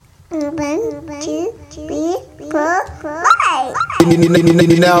1, 2, 3, 4, 5.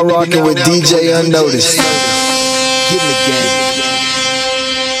 You now rocking with DJ-Unnoticed. Get in the game.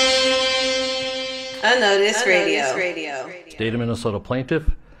 Unnoticed Radio. State of Minnesota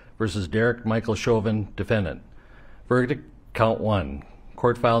plaintiff versus Derek Michael Chauvin, defendant. Verdict, count 1.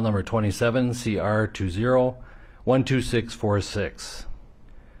 Court file number 27, CR 20-12646.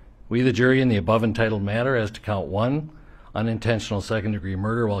 We, the jury, in the above entitled matter as to count 1, unintentional second-degree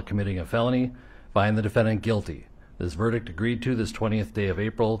murder while committing a felony, find the defendant guilty. This verdict agreed to this 20th day of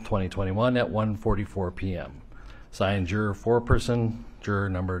April 2021 at 1:44 p.m. Signed, juror foreperson, juror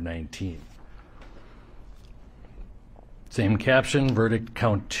number 19. Same caption, verdict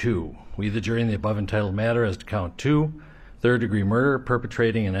count 2. We, the jury, in the above entitled matter as to count 2, third-degree murder,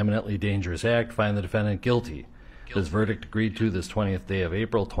 perpetrating an eminently dangerous act, find the defendant guilty. This verdict agreed to this 20th day of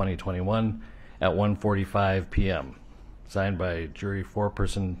April 2021 at 1:45 p.m. Signed by jury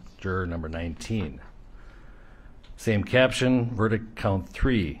foreperson, juror number 19. Same caption, verdict count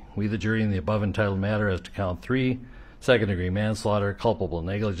 3. We, the jury, in the above entitled matter as to count 3, second-degree manslaughter, culpable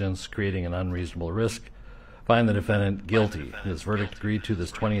negligence, creating an unreasonable risk, find the defendant guilty. This verdict agreed to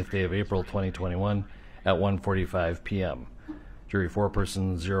this 20th day of April 2021 at 1:45 p.m. Jury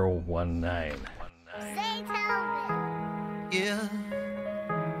foreperson 019. Yeah.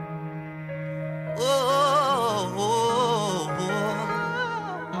 Oh, oh,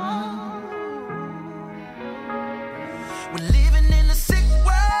 oh, oh. We're living in a sick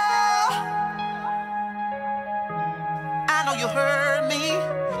world. I know you heard me,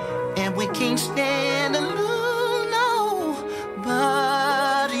 and we can't stand to lose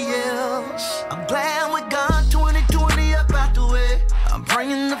nobody else. I'm glad we got 2020 up out the way. I'm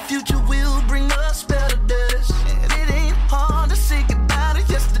bringing the future will bring us better days. And it ain't hard to say goodbye to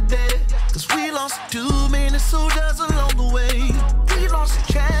yesterday, 'cause we lost too many soldiers along the way. We lost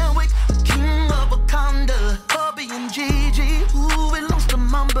Chadwick, the king of Wakanda, Bobby and Gigi, ooh, we lost the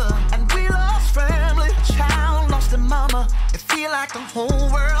mamba. And we lost family, a child lost their mama. It feel like the whole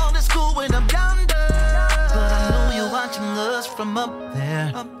world is going up yonder. But I know you're watching us from up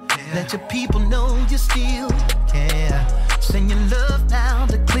there. Let your people know you still care. Send your love now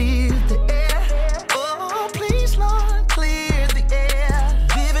to clear the air. Oh, please, Lord, clear the air.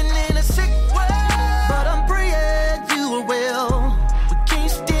 Living in a sick world, but I'm praying you are well. We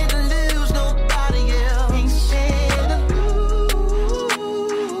can't stand to lose nobody else. Can't stand to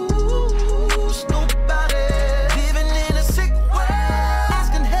lose nobody. Living in a sick world,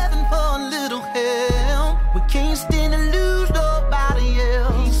 asking heaven for a little help. We can't stand to lose nobody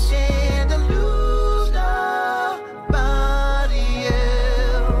else. Can't stand to lose nobody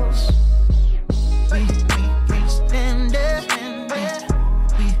else. We can't stand it.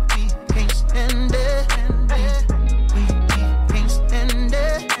 We can't stand it. We can't stand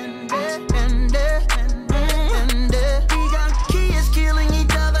it. We got kids killing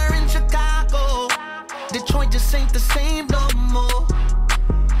each other in Chicago. Detroit just ain't the same no more.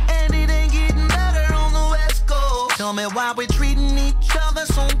 And it ain't getting better on the West Coast. Tell me why we're treating each other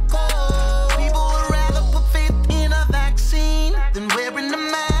so cold. People would rather put faith in a vaccine than wearing a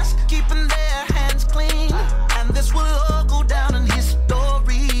mask, keeping their hands clean. And this will all go down in history.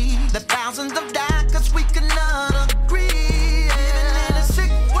 The thousands have died 'cause we cannot agree. Living in a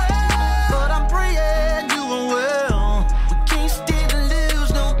sick world, but I'm praying you are well. We can't stand to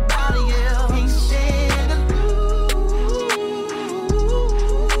lose nobody else. Can't stand to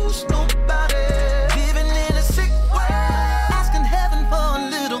lose nobody. Living in a sick world, asking heaven for a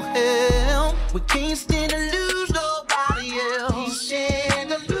little help. We can't stand to lose nobody else. Can't stand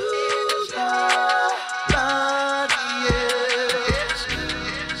to lose nobody else.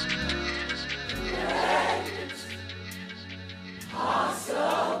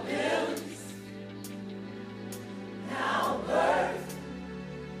 Possibilities now birth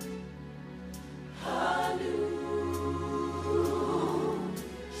a new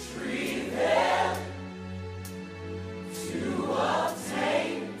tree there to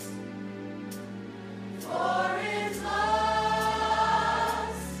obtain, for it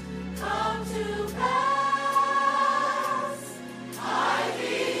must come to pass. I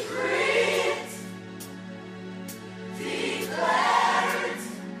decree it, declare it,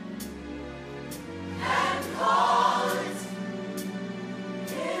 and call it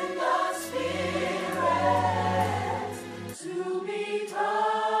in the spirit to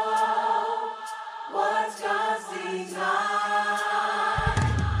become what God's designed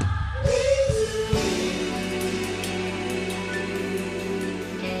me to be.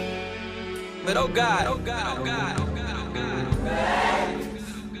 But oh God,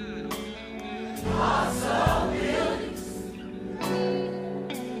 Possibilities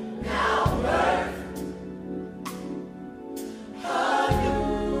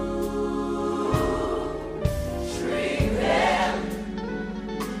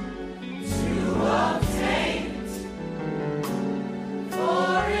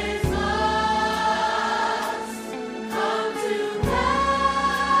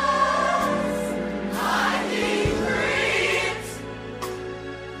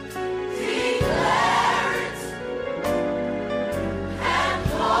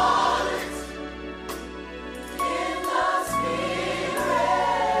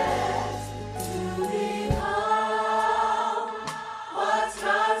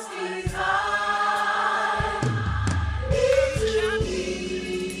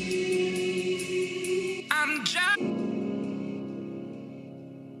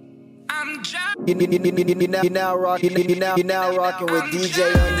You're now rocking with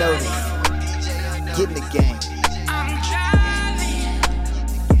DJ-Unnoticed. Get in the game.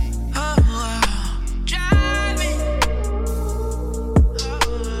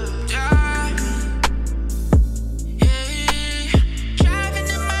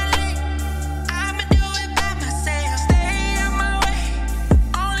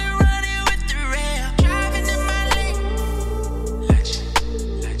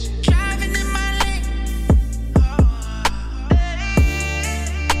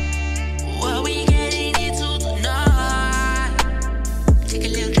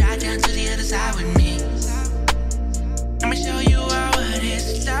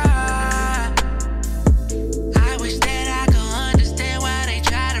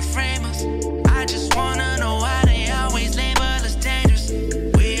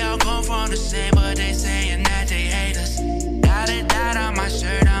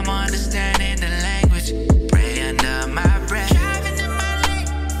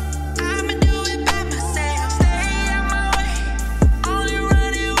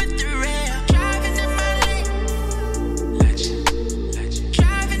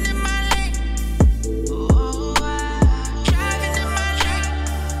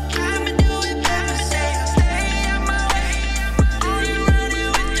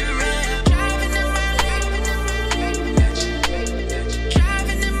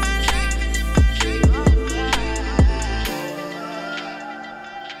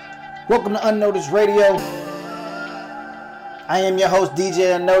 Welcome to Unnoticed Radio. I am your host,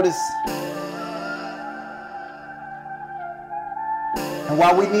 DJ-Unnoticed. And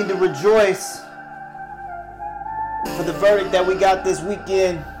while we need to rejoice for the verdict that we got this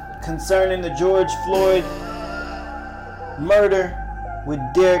weekend concerning the George Floyd murder with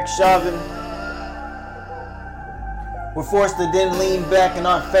Derek Chauvin, we're forced to then lean back in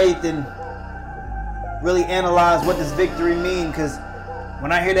our faith and really analyze what does victory mean, because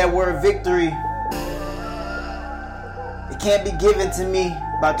when I hear that word victory, it can't be given to me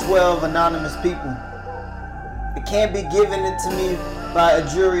by 12 anonymous people. It can't be given to me by a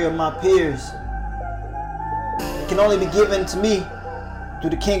jury of my peers. It can only be given to me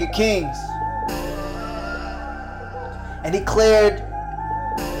through the King of Kings. And he declared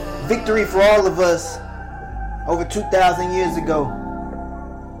victory for all of us over 2,000 years ago.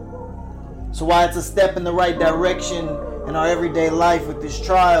 So while it's a step in the right direction in our everyday life with this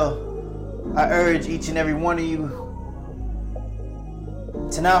trial, I urge each and every one of you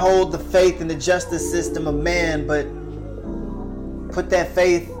to not hold the faith in the justice system of man, but put that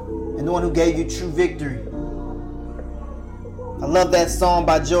faith in the one who gave you true victory. I love that song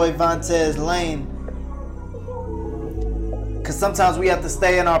by Joey Vontez Lane, because sometimes we have to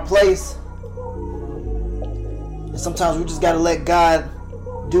stay in our place, and sometimes we just got to let God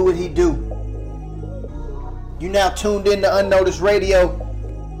do what he do. You now tuned in to Unnoticed Radio.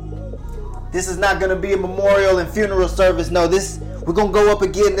 This is not going to be a memorial and funeral service. No, we're going to go up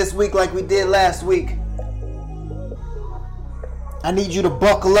again this week like we did last week. I need you to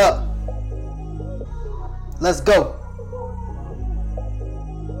buckle up. Let's go.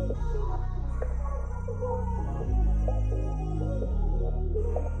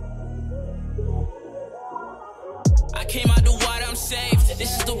 I came out the water, I'm saved.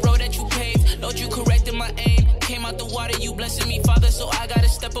 This is the road that you paved. Lord, you corrected my aim. Came out the water, you blessing me, Father, so I gotta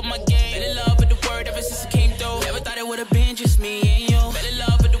step up my game. Been in love with the word ever since it came through. Never thought it would've been just me and you. Been in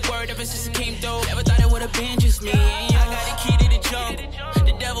love with the word ever since it came through. Never thought it would've been just me and you. I got the key to the jungle.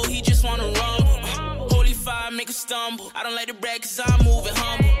 The devil, he just wanna rumble. Holy fire, make a stumble. I don't like to brag cause I'm moving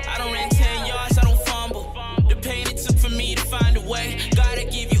humble. I don't run 10 yards, I don't fumble. The pain it took for me to find a way. Gotta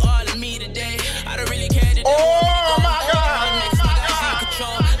give you all of me today. I don't really care today. Oh my God.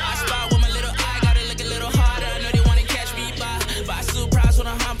 I spy with my little eye, gotta look a little harder. I know they wanna catch me by surprise when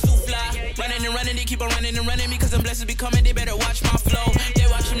I'm too fly. Running and running, they keep on running and running because I'm blessed to be coming. They better watch my flow. They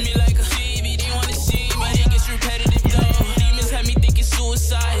watching me like a TV, they wanna see me. It gets repetitive though. Demons had me thinking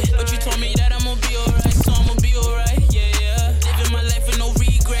suicide, but you told me that I'ma be alright, so I'ma be alright. Yeah, living my life with no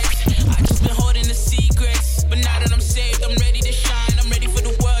regrets. I just been holding the secrets, but now that I'm saved, I'm ready to shine. I'm ready for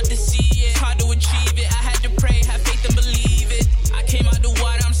the world to see it. It's hard to achieve it. I had to pray, have faith and believe it. I came out the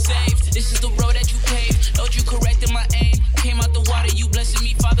water, I'm saved. This is the road that you paved. Lord, you corrected my aim. Came out the water, you blessing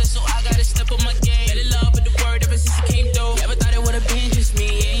me, Father, so I gotta step up my game. Fell in love with the word ever since it came through. Never thought it would've been just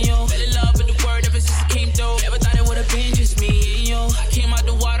me and you. Fell in love with the word ever since it came through. Never thought it would've been just me and you. I came out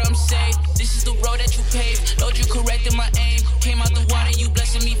the water, I'm saved. This is the road that you paved. Lord, you corrected my aim. Came out the water, you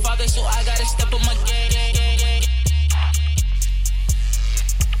blessing me, Father, so I gotta step up my game.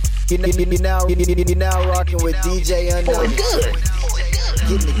 You're now rocking with DJ-Unnoticed. Good.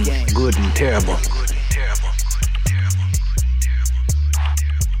 Get in the game. Good and terrible.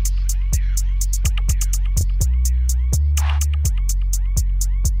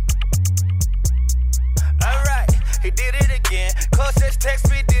 Alright, he did it again. Cuz says text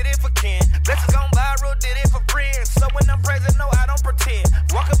me, did it for Ken. Blessings gone viral, did it for friends. So when I'm praising, no, I don't pretend.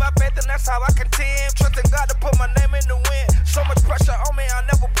 Walking by faith and that's how I contend. Trusting God to put my name in the wind. So much pressure on me, I'll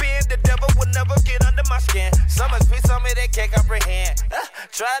never bend. The devil will never get under my skin. So much peace on me, they can't comprehend.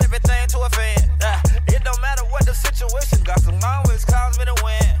 Tried everything to offend. It don't matter what the situation. God some always calls me to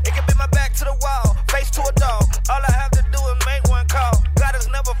win. It can be my back to the wall, face to a dog. All I have to do is make one call. God has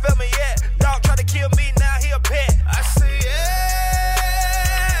never failed me yet. Dog tried to kill me, now he a pet. I see, yeah.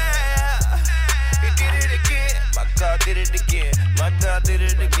 He did it again. My God did it again. My God did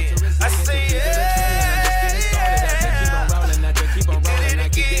it again. I see, yeah.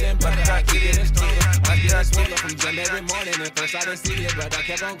 Every morning, at first I didn't see it, but I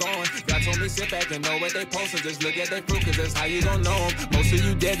kept on going. God told me sit back and know what they posted. Just look at their fruit, cause that's how you gon' know them. Most of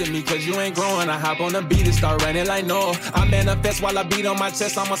you dead to me, cause you ain't growing. I hop on the beat and start running like Noah. I manifest while I beat on my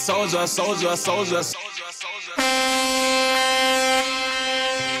chest. I'm a soldier, a soldier, a soldier, a soldier, a soldier.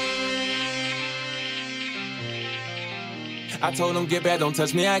 I told him, get back, don't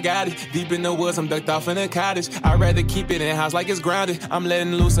touch me, I got it. Deep in the woods, I'm ducked off in a cottage. I'd rather keep it in house like it's grounded. I'm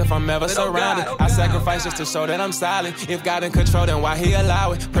letting loose if I'm ever surrounded. I sacrifice just to show that I'm silent. If God in control, then why he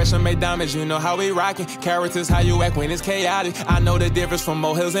allow it? Pressure made damage, you know how we rockin'. Characters, how you act when it's chaotic. I know the difference from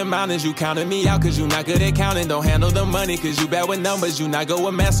molehills and mountains. You counted me out cause you not good at counting. Don't handle the money cause you bad with numbers. You not good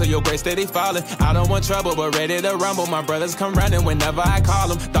with math, so your grace steady falling. I don't want trouble, but ready to rumble. My brothers come running whenever I call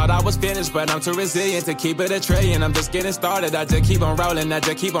them. Thought I was finished, but I'm too resilient to keep it a trillion. I'm just getting started, I just keep on rolling, I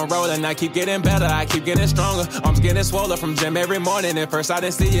just keep on rolling. I keep getting better, I keep getting stronger. Arms getting swollen from gym every morning. At first I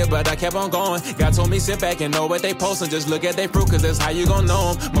didn't see it, but I kept on going. God told me sit back and know what they posting. Just look at their fruit, cause that's how you gon'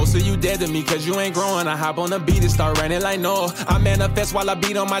 know them. Most of you dead to me, cause you ain't growing. I hop on the beat and start running like Noah. I manifest while I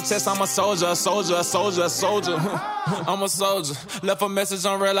beat on my chest. I'm a soldier, a soldier, a soldier, a soldier. I'm a soldier, left a message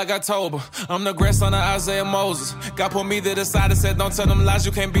on red like I told her. I'm the grandson of Isaiah Moses. God put me to the side and said don't tell them lies.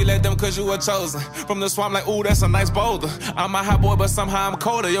 You can't be like them cause you were chosen. From the swamp like ooh, that's a nice boulder. I'm a hot boy but somehow I'm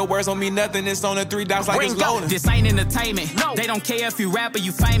colder. Your words don't mean nothing, it's on the 3 dots like it's loaded. This ain't entertainment, no. They don't care if you rap or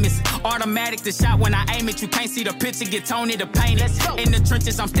you famous. Automatic the shot when I aim it. You can't see the picture, get Tony to paint it. In the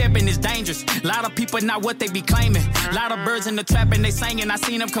trenches I'm stepping, it's dangerous. Lot of people not what they be claiming. Lot of birds in the trap and they singing. I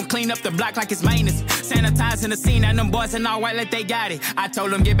seen them come clean up the block like it's maintenance. Sanitizing the scene and them boys and all white like they got it. I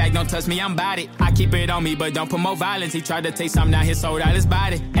told them get back, don't touch me, I'm bout it. I keep it on me but don't promote violence. He tried to take something down, his sold out his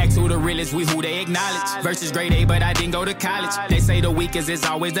body. Ask who the realest, we who they acknowledge. Versus grade A but I didn't go to college. They say the weakest is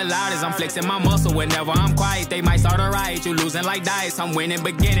always the loudest. I'm flexing my muscle whenever I'm quiet. They might start a riot, you losing like dice. I'm winning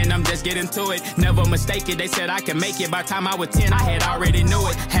beginning, I'm just getting to it. Never mistake it, they said I could make it. By the time I was 10, I had already knew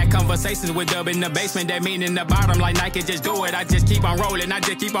it. Had conversations with Dub in the basement, that mean in the bottom like Nike, just do it. I just keep on rolling, I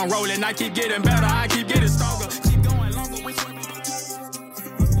just keep on rolling. I keep getting better, I keep getting stronger. Keep going longer.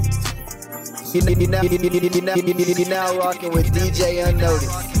 You're now rocking with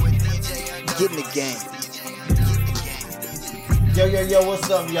DJ-Unnoticed. Get in the game. Yo, what's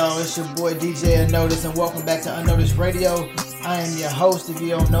up, y'all? It's your boy DJ-Unnoticed, and welcome back to Unnoticed Radio. I am your host. If you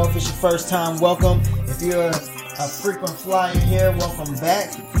don't know, if it's your first time, welcome. If you're a frequent flyer here, welcome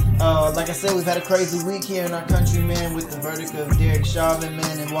back. Like I said, we've had a crazy week here in our country, man, with the verdict of Derek Chauvin,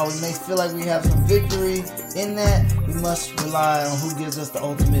 man. And while we may feel like we have some victory in that, we must rely on who gives us the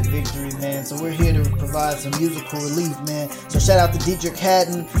ultimate victory, man. So we're here to provide some musical relief, man. So shout out to Dietrich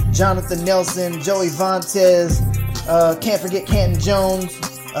Haddon, Jonathan Nelson, Joey Vontes, can't forget Canton Jones,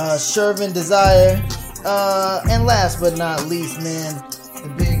 Shervin Desire, and last but not least, man, the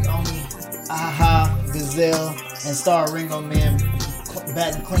big homie Aha Gazelle and Star Ringo, man,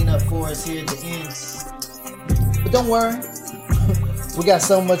 batting clean up for us here at the end. But don't worry, we got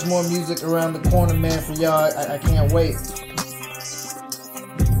so much more music around the corner, man, for y'all. I can't wait.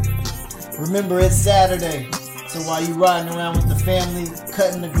 Remember, it's Saturday, so while you riding around with the family,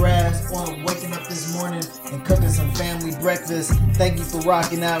 cutting the grass, or waking up this morning and cooking some family breakfast, thank you for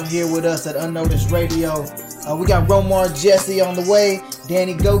rocking out here with us at Unnoticed Radio. We got Romar Jesse on the way,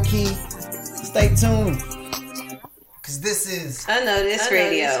 Danny Goki. Stay tuned, cause this is Unnoticed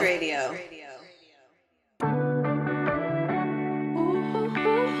Radio.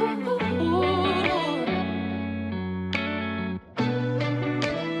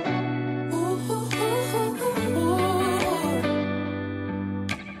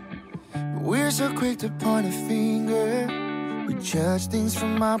 We're so quick to point a finger. We judge things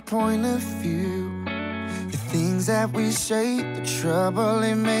from our point of view. The things that we say, the trouble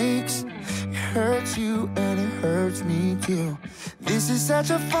it makes. It hurts you and it hurts me too. This is such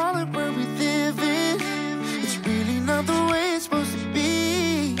a fallen world we live in. It's really not the way it's supposed to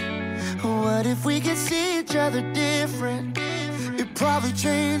be. What if we could see each other different? It'd probably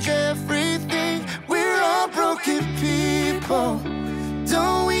change everything. We're all broken people.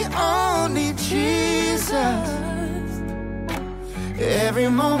 Don't we all need Jesus? Every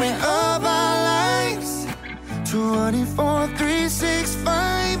moment of our lives, 24, 3, 6,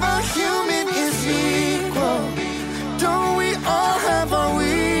 5, a human is equal. Don't we all have our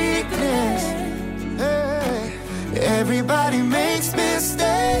weakness? Hey. Everybody makes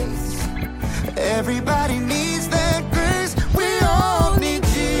mistakes. Everybody needs that grace. We all need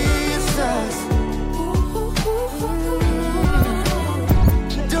Jesus.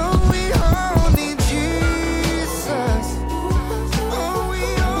 Don't we all need Jesus? Oh, we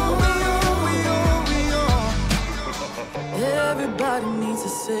all. Everybody needs a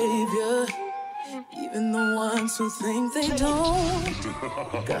savior. Even the ones who think they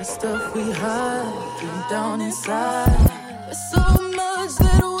don't. Got stuff we hide deep down inside. There's so much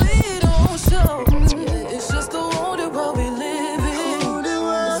that we don't show. It's just the wounded world we live in.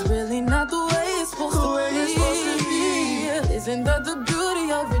 It's really not the way it's supposed to be. Isn't that the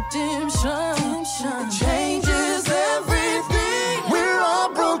beauty of redemption? It changes everything. We're all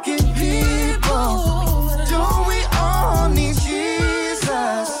broken people. Don't we all need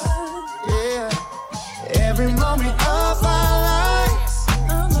Jesus? Yeah. Every moment of our lives,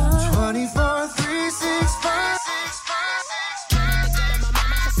 24, 3, 6, 5.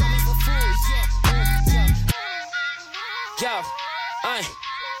 Yo,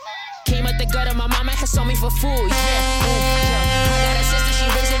 came out the gutter, my mama had sold me for food, yeah. I got a sister, she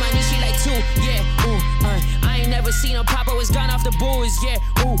raising my niece, she like 2, yeah. I ain't never seen a papa was gone off the booze, yeah.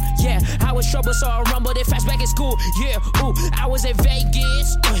 Yeah. I was trouble, so I rumbled it fast back in school, yeah. I was in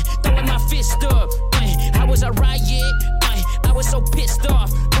Vegas, throwing my fist up. I was a riot, I was so pissed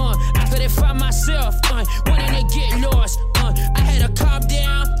off. I couldn't find myself, wanting to get lost. I had to calm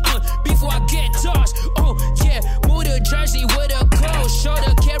down before I get tossed. Yeah, moved to Jersey with a clothes,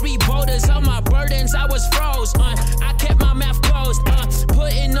 shoulder carry boulders on my burdens. I was froze. I kept my mouth closed,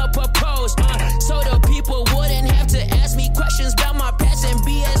 putting up a post, so the people wouldn't have to ask me questions about my past and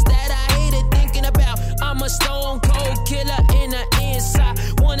BS that I hated thinking about. I'm a stone cold killer in the inside.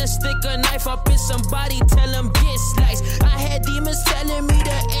 Wanna stick a knife up in somebody, tell them get sliced. I had demons telling me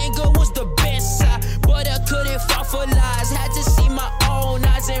the anger was the best side, but I couldn't fall for lies. Had to see my own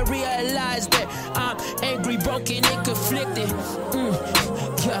eyes and realize that I'm angry, broken, and conflicted.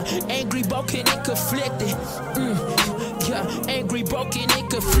 Yeah, angry, broken, and conflicted. Yeah, angry, broken, and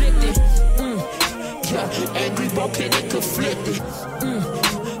conflicted. Yeah, angry, broken, and conflicted.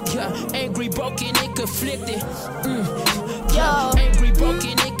 Yeah, angry, broken, and conflicted. Yeah, angry,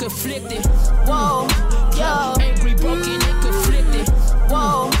 broken, and conflicted. Whoa, yo, angry, broken, and conflicted.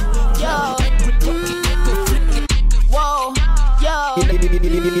 Whoa, yo, angry, broken, and conflicted. Whoa, yo.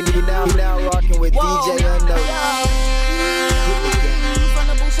 You now rocking with DJ-Unnoticed. From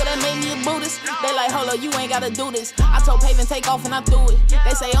the booth, so that made me a Buddhist. They like, hold up, you ain't gotta do this. I told Pavin take off and I threw it.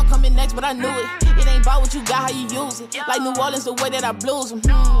 They say I'm coming next, but I knew it. It ain't about what you got, how you use it. Like New Orleans, the way that I blues them.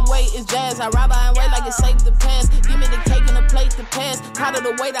 Wait, it's jazz. I ride by and wait like it's safe to pass. Give me the cake and the plate to pass. Tired of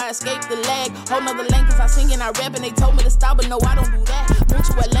the weight, I escaped the lag. Whole nother lane, cause I sing and I rap and they told me to stop, but no, I don't do that. Moved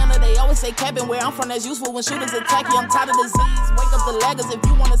to Atlanta, they always say cabin. Where I'm from, that's useful when shooters attack you. I'm tired of disease. Wake up the laggers if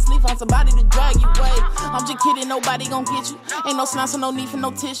you wanna sleep on somebody to drag you away. I'm just kidding, nobody gon' get you. Ain't no slime, so no need for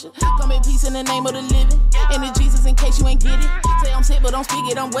no tissue. Come in peace in the name of the living. And it's Jesus in case you ain't get it. Say I'm sick, but don't speak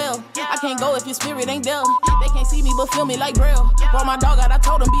it, I'm well. I can't go if your spirit ain't there. They can't see me, but feel me like Braille. Brought my dog out, I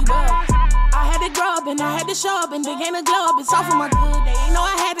told him be well. I had to grow up and I had to show up and they ain't a glow up. It's all for my good. They ain't know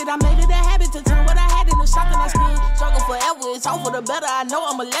I had it. I made it a habit to turn what I had into something that's good. Struggle forever, it's all for the better. I know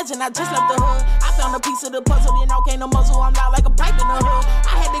I'm a legend, I just left the hood. I found a piece of the puzzle, then out came the muzzle. I'm loud like a pipe in the hood.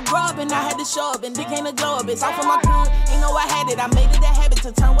 I had to grow up and I had to show up and they ain't a glow up. It's all for my good. Ain't know I had it. I made it a habit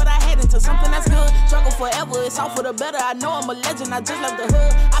to turn what I had into something that's good. Struggle forever, it's all for the better. I know I'm a legend, I just left the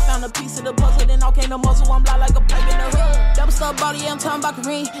hood. I found a piece of the puzzle, then out came the muzzle. I'm loud like a pipe in the hood. Double stuff body, yeah, I'm talking about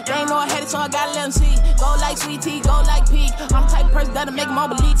Kareem. They ain't know I had it, so I gotta let them see. Go like sweet tea, go like peak. I'm the type of person that'll make them all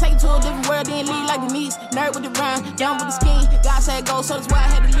believe. Take it to a different world, then lead like Denise. Nerd with the rhyme, down with the scheme. God said go, so that's why I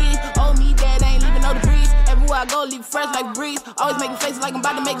had to leave. Oh, me, dad, ain't leaving no debris. Everywhere I go, leave fresh like a breeze. Always making faces like I'm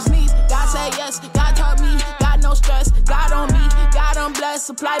about to make a sneeze. God said yes, God taught me. God no stress, God on me. God I'm blessed,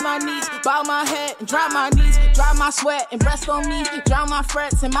 supply my needs. Bow my head and dry my knees. Dry my sweat and rest on me. Drown my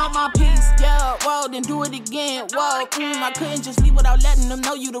frets and mount my peace. Yeah, whoa, then do it again. Whoa, I couldn't just leave without letting them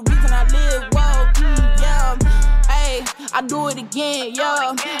know you the reason I live. Whoa, yeah. Hey, I do it again,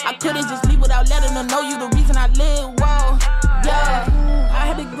 yeah. I couldn't just leave without letting them know you the reason I live. Whoa, yeah. I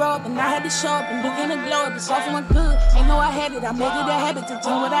had to grow up and I had to show up and begin to glow up. It's all for my good. Ain't know I had it. I made it a habit to do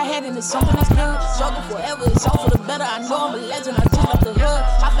what I had, and it's something that's good. Struggle forever. It's all for the better. I know I'm a legend. I took up the hood.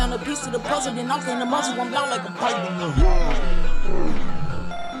 I found a piece to the puzzle. Then I'm in the muscle. I'm down like a pipe in the hood.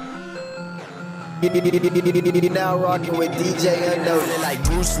 Now rocking with DJ-Unnoticed. Feeling like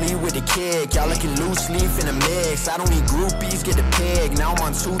Bruce Lee with the kick. Y'all looking loose leaf in the mix. I don't need groupies, get the pig. Now I'm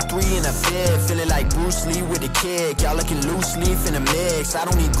on 2, 3 in a fifth. Feeling like Bruce Lee with the kick. Y'all looking loose leaf in the mix. I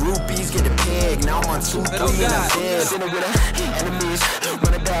don't need groupies, get the pig. Now I'm on 2, 3 in a fifth. Sitting with enemies,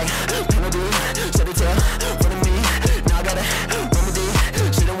 run it back, penalty, shut it tail, front of me. Now I got a remedy.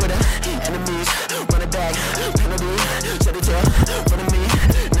 Sitting with enemies, run it back, penalty, shut it tail, front of me.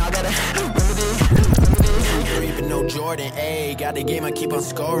 Now I got a but no Jordan, ayy. Got the game, I keep on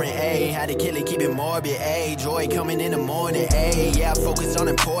scoring, ayy. Had to kill it, keep it morbid, ayy. Joy coming in the morning, ayy. Yeah, I focus on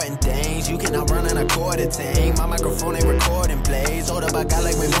important things. You cannot run on a quarter tank. My microphone ain't recording plays. Hold up, I got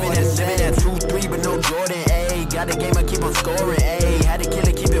like way more than 2, 3, but no Jordan, ayy. Got the game, I keep on scoring, ayy. Had to kill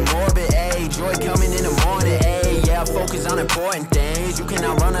it, keep it morbid, ayy. Joy coming in the morning, ayy. Yeah, I focus on important things. You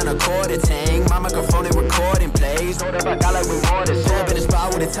cannot run on a quarter tank. My microphone ain't recording plays. Hold up, I got like way more than 2. Up in the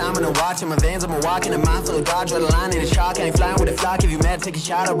spot with the time and the watch. In my vans, I'm a walking. A mind full of God, draw the line in the chalk. I ain't flying with a flock. If you mad, take a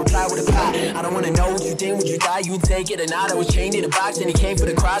shot. I'll reply with a plot. I don't wanna know what you think, what you thought. You would take it or not. I was chained in a box and he came for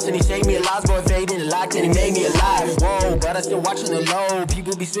the cross and he saved me alive. Boy, faded and locked and he made me alive. Whoa, but I still watching the low.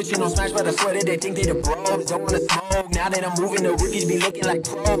 People be switching on Smash, but I swear that they think they the bros. Don't wanna smoke. Now that I'm moving, the rookies be looking like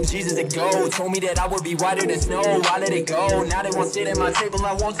pros. Jesus, the go. Told me that I would be whiter than snow. Why let it go? Now they won't sit at my table.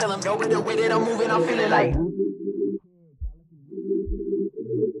 I won't tell them no, but the way that I'm moving, I'm feeling like.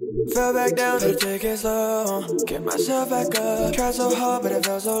 Fell back down to take it slow. Get myself back up. Tried so hard, but it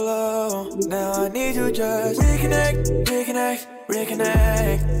felt so low. Now I need to just reconnect, reconnect,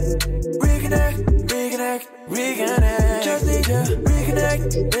 reconnect, reconnect, reconnect, reconnect. Just need to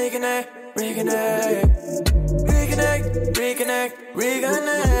reconnect, reconnect, reconnect, reconnect, reconnect,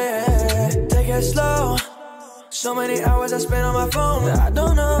 reconnect. Take it slow. So many hours I spent on my phone that I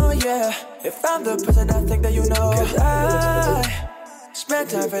don't know, yeah, if I'm the person I think that you know. 'Cause I spent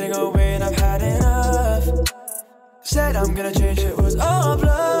time fading away and I've had enough. Said I'm gonna change, it was all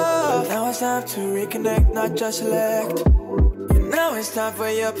bluff. Now it's time to reconnect, not just select. And now it's time for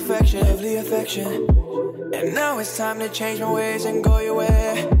your perfection, heavily affection. And now it's time to change my ways and go your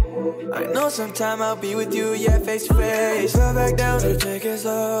way. I know sometime I'll be with you, yeah, face to face. Fell back down to take it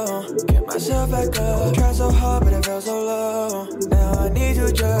slow. Get myself back up. Tried so hard, but it felt so low. Now I need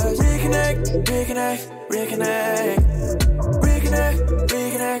to just reconnect, reconnect, reconnect, reconnect,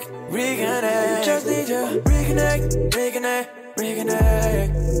 reconnect, reconnect. Just need to reconnect, reconnect,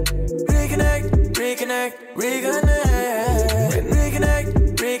 reconnect, reconnect, reconnect, reconnect, reconnect,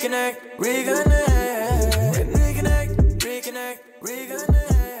 reconnect, reconnect, reconnect, reconnect, reconnect.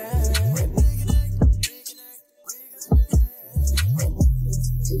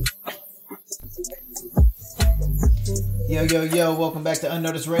 Yo, yo, yo, welcome back to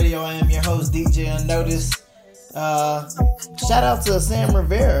Unnoticed Radio. I am your host, DJ-Unnoticed. Shout out to Sam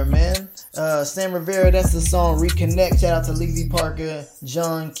Rivera, man. Sam Rivera, that's the song Reconnect. Shout out to Levy Parker,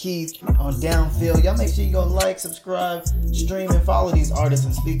 John Keith on Downfield. Y'all make sure you go like, subscribe, stream, and follow these artists.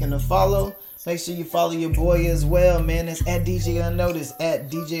 And speaking of follow, make sure you follow your boy as well, man. It's at DJ-Unnoticed, at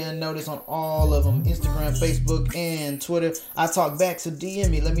DJ-Unnoticed on all of them. Instagram, Facebook, and Twitter. I talk back, so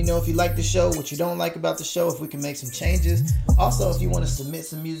DM me. Let me know if you like the show, what you don't like about the show, if we can make some changes. Also, if you want to submit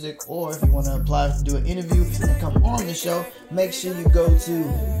some music or if you want to apply to do an interview and come on the show, make sure you go to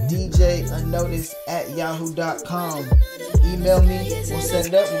DJ-Unnoticed@yahoo.com. Email me, we'll set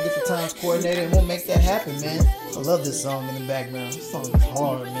it up, we'll get the times coordinated, and we'll make that happen, man. I love this song in the background. This song is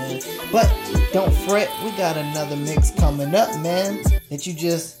hard, man. But don't fret, we got another mix coming up, man, that you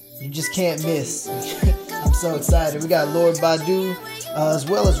just can't miss. I'm so excited. We got Lord Badu, as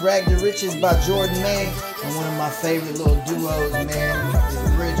well as Rag the Riches by Jordan May, and one of my favorite little duos, man,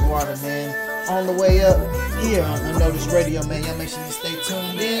 is Bridgewater, man. On the way up here on Unnoticed Radio, man. Y'all make sure you stay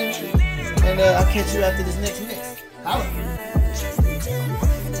tuned in, and I'll catch you after this next mix. Holla.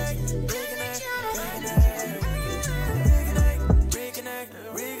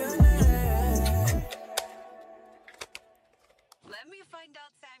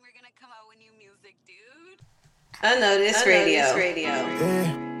 Unnoticed Radio.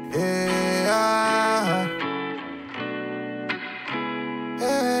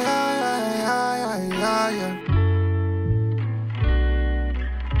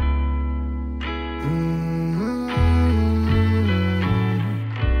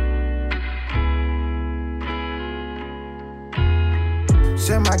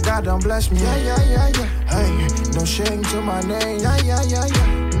 Say my God don't bless me, yeah. Hey, no shame to my name, yeah.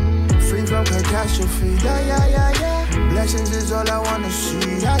 Free from catastrophe, yeah. Blessings is all I wanna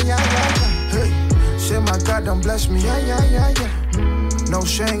see, yeah. Hey, say my God don't bless me, yeah. No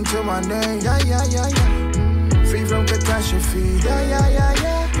shame to my name, yeah. Free from catastrophe,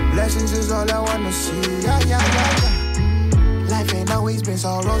 yeah. Blessings is all I wanna see, yeah. Life ain't always been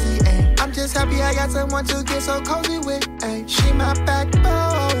so rosy, ayy. I'm just happy I got someone to get so cozy with, ayy. She my backbone,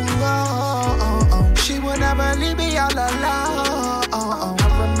 she will never leave me all alone. I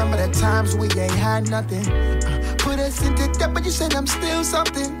remember the times we ain't had nothing. Put us into debt, but you said I'm still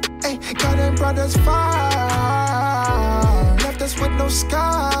something. Ayy, God and brought us far, left us with no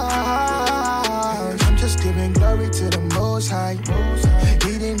scars. I'm just giving glory to the Most High.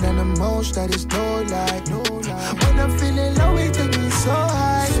 Eating than the most, that is no lie. When I'm feeling low, it take me so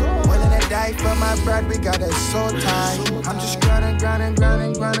high. Willing to die for my bride, we got it so tight. I'm just grinding.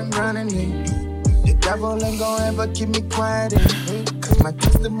 The devil ain't gon' ever keep me quiet. Cause my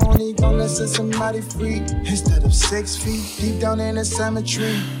testimony gon' let set somebody free. Instead of 6 feet deep down in the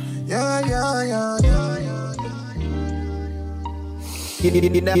cemetery. Yeah.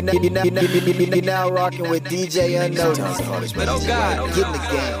 You're now rocking with DJ-Unnoticed. But oh God, get in the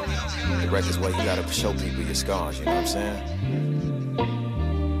game. The record's where you gotta show people your scars, you know what I'm saying?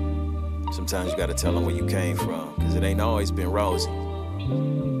 Sometimes you gotta tell them where you came from, cause it ain't always been rosy.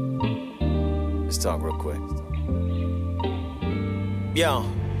 Let's talk real quick. Yo,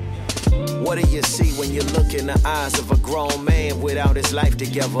 what do you see when you look in the eyes of a grown man without his life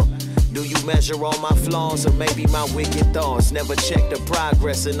together? Do you measure all my flaws or maybe my wicked thoughts? Never check the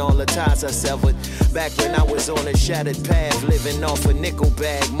progress and all the ties I severed. Back when I was on a shattered path, living off a nickel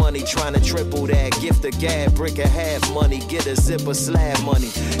bag money, trying to triple that. Gift a gab, brick a half money, get a zipper slab money,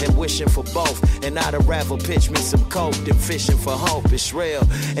 and wishing for both. And I'd rather pitch me some coke than fishing for hope. It's real.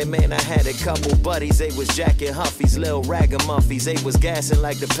 And man, I had a couple buddies, they was jacking huffies, lil ragamuffies. They was gassing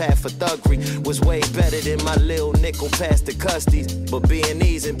like the path for thuggery was way better than my lil nickel past the custies. But being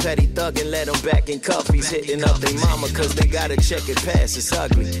these and petty thuggin' let them back in cuffies, hitting up they mama cause they gotta check it past, it's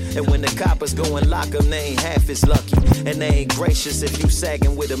ugly. And when the coppers go and lock them, they ain't half as lucky. And they ain't gracious if you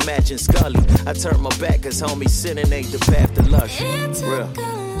sagging with a matching Scully. I turn my back cause homie sinning ain't the path to luxury. It took Real. a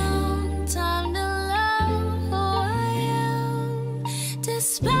long time to love who I am,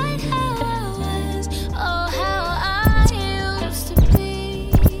 despite how I was, oh how I used to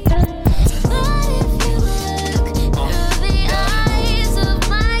be. But if you look through the eyes of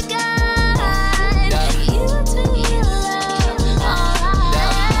my God, you do love all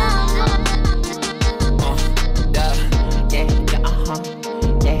I am.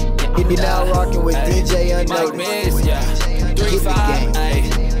 You're now rocking with DJ-Unnoticed. Yeah. Get in the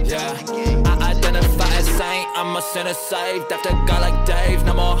game. Yeah. I identify as saint, I'm a sinner saved. After God like Dave,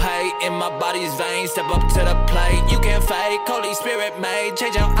 no more hate in my body's veins. Step up to the plate, you can't fake. Holy Spirit made,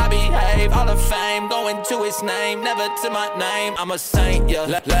 change how I behave. All of fame, going to his name, never to my name. I'm a saint,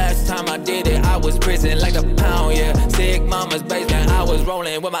 yeah. Last time I did it, I was prison like a pound, yeah. Sick mama's basement, I was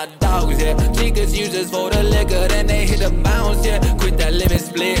rolling with my dogs, yeah. Chicas use us for the liquor, then they hit the bounce, yeah. Quit that limit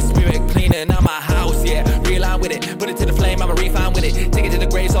split, spirit cleaning out my house, yeah. Realign with it, put it to the flame, I'ma refine with it. Take it to the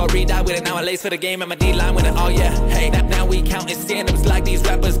grave, so I'll re-die with it. Now I lace for the game, I'm a D-line with it, oh yeah. Hey, now we counting stand-ups like these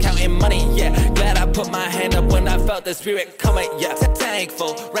rappers counting money, yeah. Glad I put my hand up when I felt the spirit coming, yeah.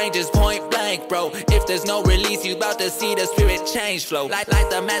 Thankful, ranges point blank, bro. If there's no release, you about to see the spirit change flow. Light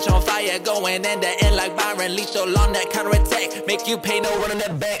the match on fire, going end to end like Byron. Lethal on that counterattack, make you pay no running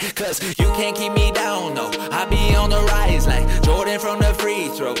that back. Cause you can't keep me down, no. I be on the rise like Jordan from the free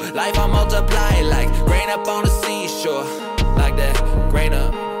throw. Life I multiply like rain up on the seashore. Like that, rain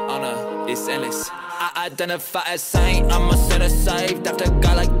up on a, it's endless. I identify as saint, I'm a sinner saved. After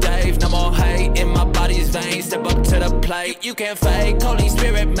God like Dave, no more hate in my body's veins. Step up to the plate, you can't fake. Holy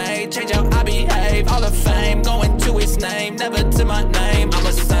Spirit made, change how I behave. All of fame, going to his name, never to my name. I'm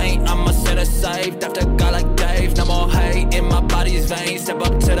a saint, I'm a sinner saved. After God like Dave, no more hate in my body's veins. Step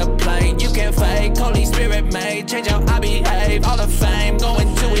up to the plate, you can't fake. Holy Spirit made, change how I behave. All of fame,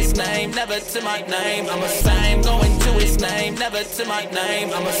 going to his name, never to my name. I'm a saint, going to his name, never to my name.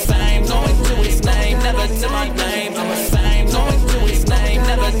 I'm a saint, going to his name, never to my name. I'm a saint, going to his name,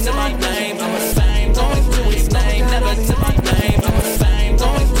 never to my name. I'm a saint, going to his name, never to my name. I'm a saint,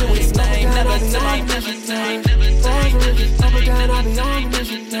 going to his name, never to my name. Up and down, I be on a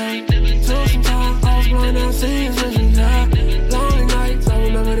mission. Took some time, I was blind, now seeing vision. Lonely nights, I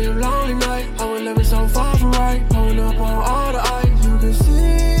remember them lonely nights. I was living so far from right, pulling up on all the ice. You can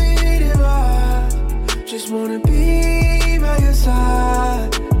see the vibe, just wanna be by your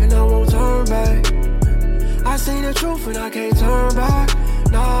side, and I won't turn back. I see the truth and I can't turn back.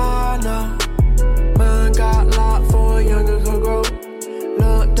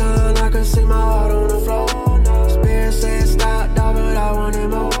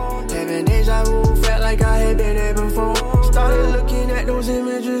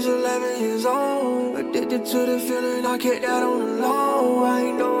 since 11 years old. Addicted to the feeling, I kept that on the low. I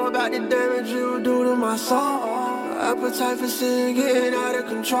ain't know about the damage you would do to my soul. Appetite for sin getting out of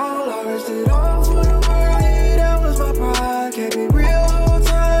control. I risked it all for the world, yeah, that was my pride. Kept it real whole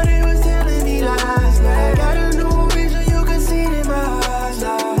time, they was telling me lies. Now I got a new vision, you can see it in my eyes.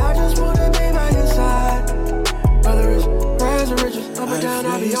 Now I just wanna be by your side. Whether it's rags or riches, up or down,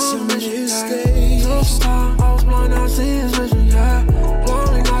 I'll be on the mission. Sometimes I was blind, now I see his vision, yeah.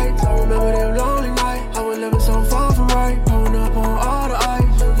 Lonely nights, I remember them lonely nights. I was living so far from right, pulling up on all the ice.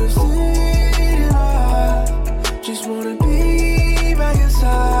 You can see it in my eyes. Just wanna be by your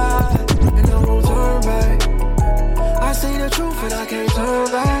side, and I won't turn back. I see the truth and I can't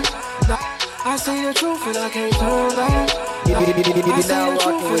turn back. I see the truth and I can't turn back. You're now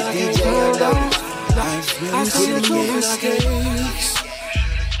rocking with DJ-Unnoticed. I see the truth and I can't.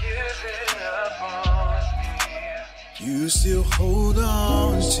 You still hold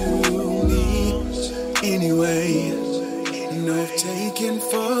on to me anyway. No taking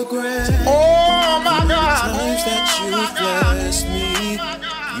for granted. Oh my God! Times that you blessed me,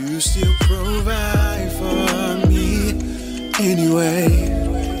 you still provide for me anyway.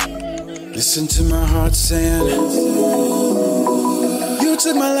 Listen to my heart saying, you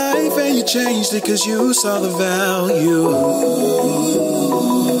took my life and you changed it 'cause you saw the value.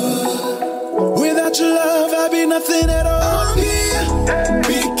 Without your love, I'd be nothing at all. I'm here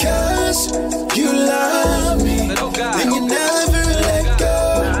because you love me, and you never let go,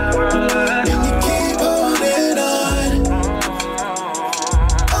 and you keep holding on.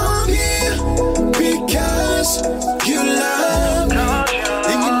 I'm here because you love me,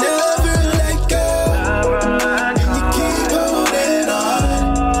 and you never let go, and you keep holding on.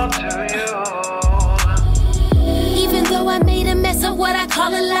 Even though I made a mess of what I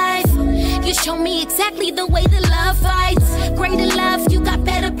call a life, you show me exactly the way the love fights. Greater love, you got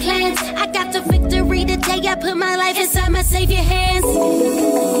better plans. I got the victory today. I put my life inside my Savior's hands.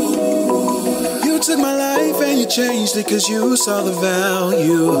 You took my life and you changed it 'cause you saw the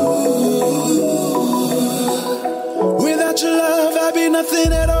value. Without your love, I'd be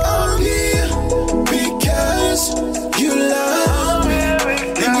nothing at all. I'm here because you love me,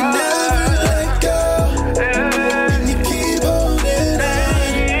 and you never let go, and you keep holding on.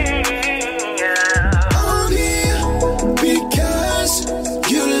 I'm here because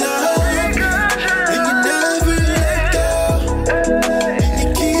you love me, and you never let go, and you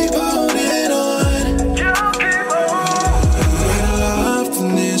keep holding on. Greater love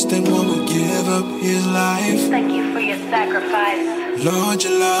than this, than one would give up his life. Thank you for your sacrifice. Lord,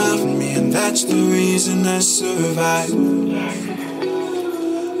 you love me, and that's the reason I survive.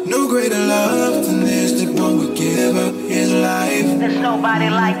 No greater love than this, that one would give up his life. There's nobody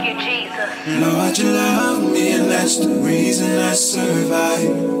like you, Jesus. Lord, you love me, and that's the reason I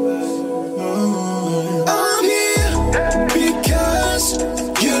survive. I'm here because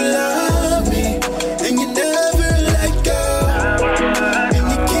you love me, and you never let go, and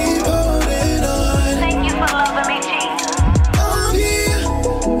you keep holding on. Thank you for loving me, Jesus. I'm here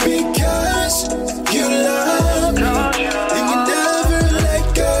because you love me, and you never let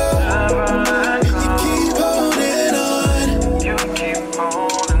go, and you keep holding on. You keep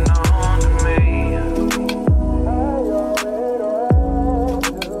holding on to me.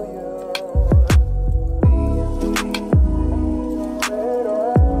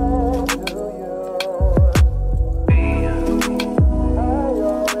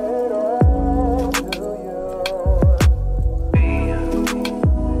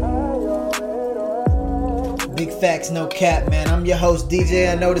 Big facts, no cap, man. I'm your host,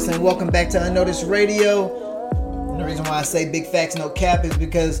 DJ-Unnoticed, and welcome back to Unnoticed Radio. And the reason why I say big facts, no cap is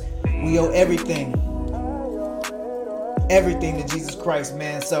because we owe everything to Jesus Christ,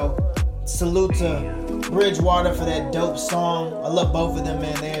 man. So salute to Bridgewater for that dope song. I love both of them,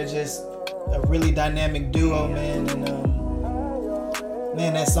 man. They're just a really dynamic duo, man. And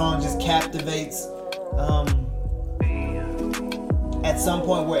man, that song just captivates. At some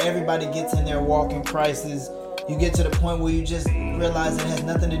point where everybody gets in their walk in Christ is you get to the point where you just realize it has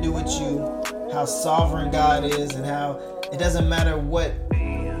nothing to do with you, how sovereign God is, and how it doesn't matter what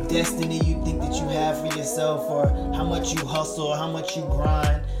destiny you think that you have for yourself, or how much you hustle, or how much you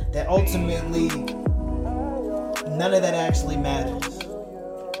grind, that ultimately none of that actually matters.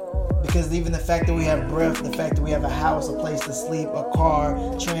 Because even the fact that we have breath, the fact that we have a house, a place to sleep, a car,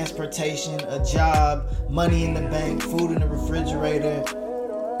 transportation, a job, money in the bank, food in the refrigerator,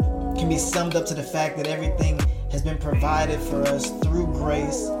 can be summed up to the fact that everything has been provided for us through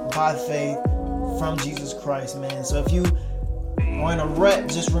grace, by faith, from Jesus Christ, man. So if you are in a rut,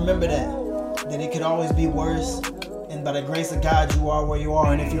 just remember that it could always be worse, and by the grace of God, you are where you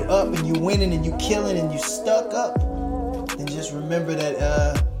are. And if you're up and you winning and you killing and you stuck up, then just remember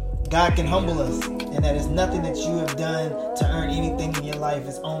that God can humble us, and that it's nothing that you have done to earn anything in your life.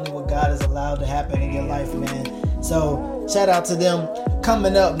 It's only what God has allowed to happen in your life, man. So shout out to them.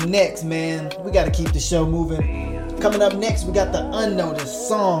 Coming up next, man, we got to keep the show moving. Coming up next, we got the Unnoticed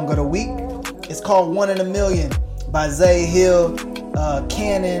Song of the Week. It's called 1 in a Million by Zay Hill,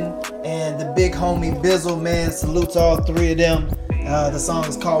 Cannon, and the big homie Bizzle, man. Salute to all three of them. The song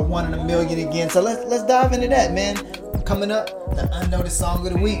is called 1 in a Million again. So let's dive into that, man. Coming up, the Unnoticed Song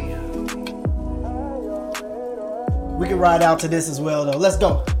of the Week. We can ride out to this as well, though. Let's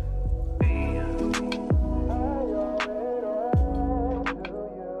go.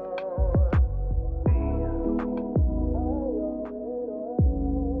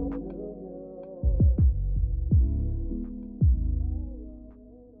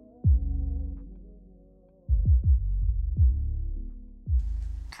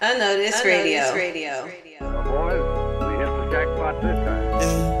 Unnoticed Radio. Boys, we hit the jackpot this time.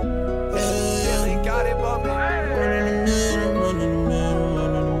 Got it, Bobby. I'm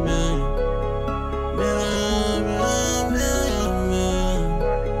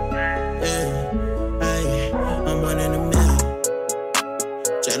running a million.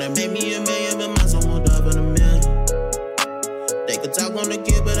 Tryna make me a million, but my son won't dive in a million. They could talk on the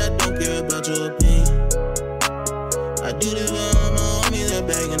kid, but I don't care about your opinion. I do this for my homies that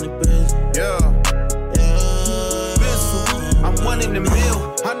back in the prison. I'm 1 in a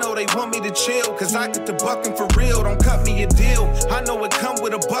mil. I know they want me to chill, cause I get the buckin' for real. Don't cut me a deal. I know it come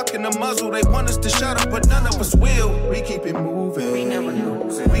with a buck and a muzzle. They want us to shut up, but none of us will. We keep it moving. We never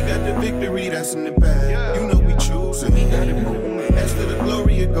lose it. We got the victory, that's in the bag. You know we choosing. We got it moving. As to the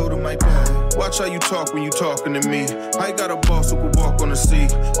glory, it go to my dad. Watch how you talk when you talking to me. I got a boss who could walk on the sea.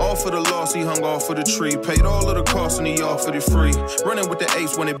 All for the loss, he hung off of the tree. Paid all of the costs and he offered it free. Running with the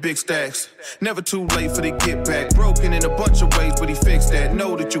ace, winning big stacks. Never too late for the get back. Broken in a bunch of ways, but he fixed that.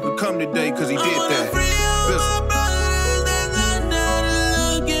 Know that you could come today, cause he did that.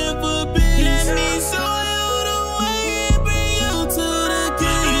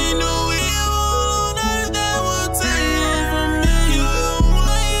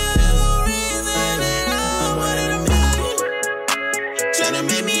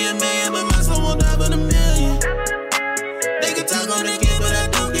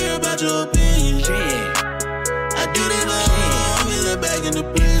 Your opinion. I do this for me, they're back in the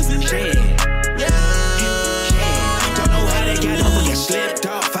prison. Don't know how they got up and get slipped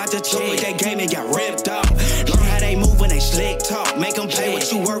off. I just took what they gave me, got ripped off. Learn how they move when they slick talk. Make them pay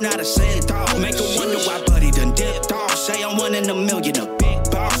what you worth, not a cent off. Make them wonder why buddy done dipped off. Say I'm 1 in a million, a big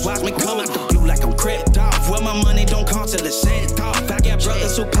boss. Watch me come out the blue like I'm cripped off. Well, my money don't cost till it's sent off. I got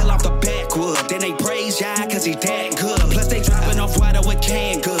brothers who peel off the backwood. Then they praise y'all cause he that good. Plus they dropping off water with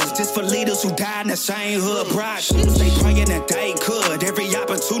canned goods. This for leaders who died in the same hood. Bride shooters, they praying that they could. Every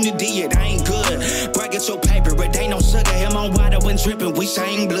opportunity, it ain't good. Break it your paper, but they no sugar. Him on water when dripping, we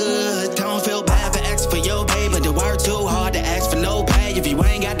same blood. Don't feel bad for asking for your pay, but the work too hard to ask for no pay. If you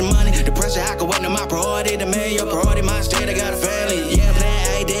ain't got the money, the pressure I can wait on my priority. The man, your priority, my state, I got a family. Yeah,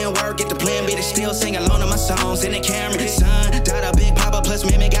 plan A didn't work, get the plan B to still sing along to my songs in the camera. Son, died a big papa plus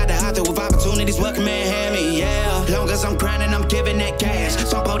Mimi got the author with opportunities. What can man hand me? Yeah, long as I'm grinding, I'm giving that gas.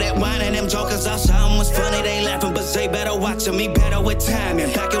 So pour that wine and them jokers out. Something was funny, they laughing, but they better watching me better with time.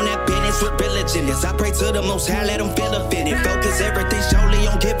 And back on that business with religion. As I pray to the most high, let them feel offended. Focus everything solely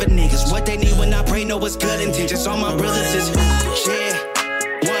on giving niggas what they need when I pray. Know it's good intentions. All my brothers is yeah.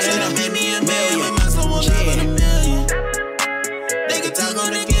 1 in a million. They can talk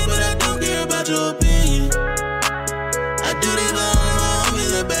on the kid, but I don't care about your opinion. I do this for all my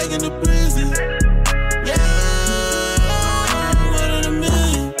homies that back in the prison. Yeah, 1 in a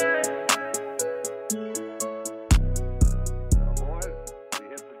million. Boys, we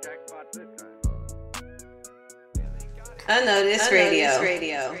hit the jackpot this time. Unnoticed Radio.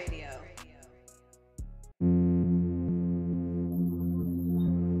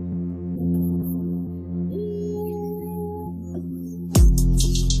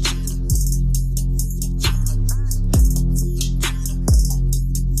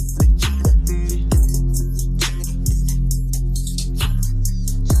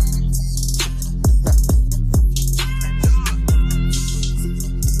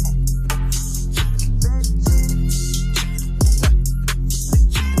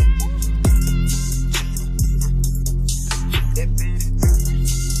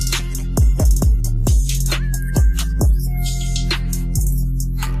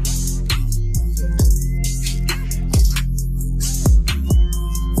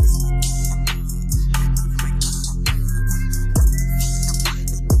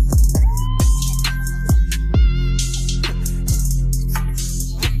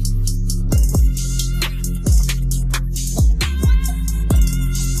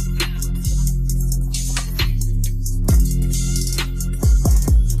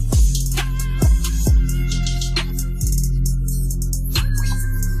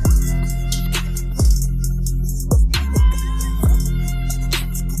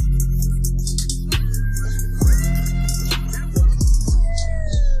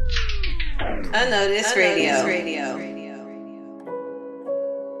 Unnoticed Radio.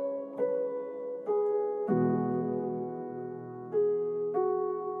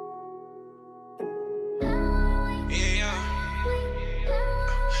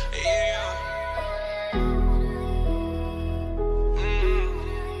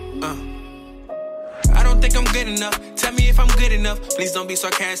 Enough. Tell me if I'm good enough. Please don't be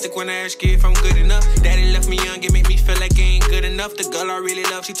sarcastic when I ask you if I'm good enough. Daddy left me young, it make me feel like I ain't good enough. The girl I really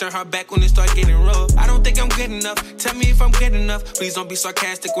love, she turned her back when it start getting rough. I don't think I'm good enough. Tell me if I'm good enough. Please don't be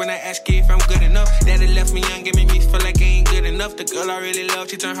sarcastic when I ask you if I'm good enough. Daddy left me young, it make me feel like I ain't good enough. The girl I really love,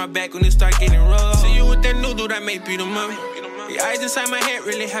 she turned her back when it start getting rough. See you with that new dude, I may beat him up. The eyes inside my head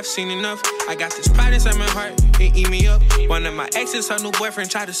really have seen enough. I got this pride inside my heart, it eat me up. One of my exes, her new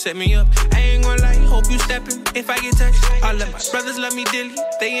boyfriend, tried to set me up. I ain't gonna lie, hope you steppin' if I get touched. All of my brothers love me dearly,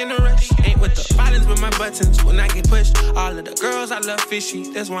 they in a rush. Ain't with the violence with my buttons when I get pushed. All of the girls I love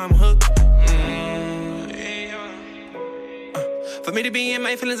fishy, that's why I'm hooked. For me to be in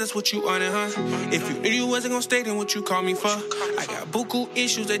my feelings, that's what you wanted, huh? If you knew you wasn't gonna stay, then what you call me for? I got buku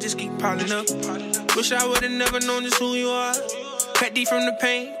issues that just keep piling up. Wish I would've never known just who you are. Cut deep from the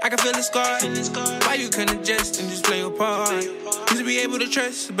pain, I can feel the scar. Why you couldn't adjust and just play your part? Used to be able to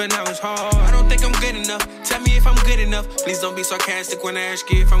trust, but now it's hard. I don't think I'm good enough. Tell me if I'm good enough. Please don't be sarcastic when I ask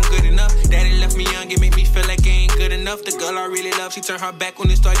you if I'm good enough. Daddy left me young, it make me feel like I ain't good enough. The girl I really love, she turned her back when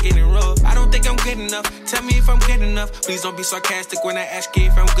it start getting rough. I don't think I'm good enough. Tell me if I'm good enough. Please don't be sarcastic when I ask you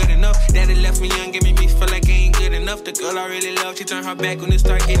if I'm good enough. Daddy left me young, it make me feel like I ain't good enough. The girl I really love, she turned her back when it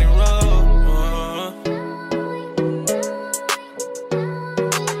start getting rough.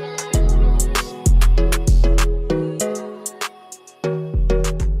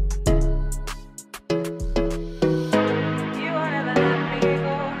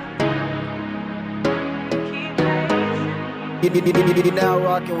 You're now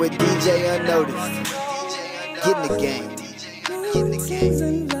rocking with DJ-Unnoticed. Get in the game. Get in the game.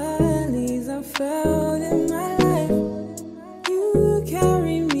 And valleys I felt in my life, you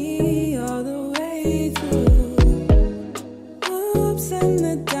carry me all the way through. Ups and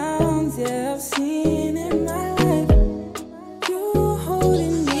the downs, yeah, I've seen in my life. You're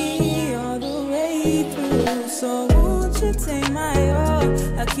holding me all the way through. So won't you take my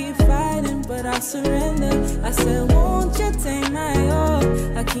all? I keep fighting, but I surrender. I said, won't you take my all?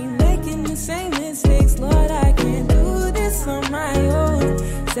 I keep making the same mistakes, Lord, I can't do this on my own.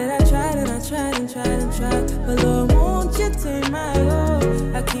 Said I tried and I tried and tried and tried, but Lord, won't you take my all?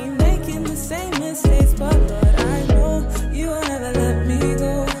 I keep making the same mistakes, but Lord, I know you will never let me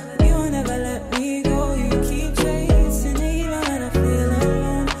go. You will never let me go. You keep chasing me even when I feel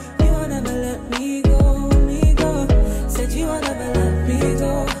alone. You will never let me go, me go. Said you will never let me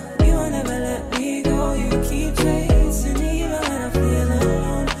go. You will never let me go. You keep chasing me even when I feel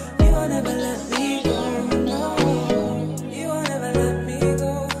alone. You will never let me go, no. You will never let me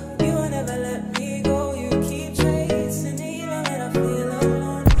go. You will never let me go. You keep chasing me even when I feel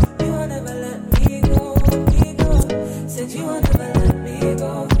alone. You will never let me go, me go. Said you will never let me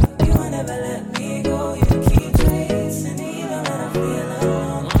go. You will never let me go. You keep chasing me even when I feel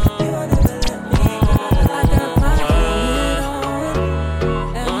alone. You will never let me go. I got my helmet on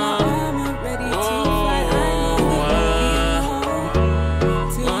and my armor ready to fight. I know it won't be long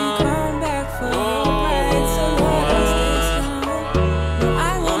till you come back for your bride. So Lord, I'll stay strong. No,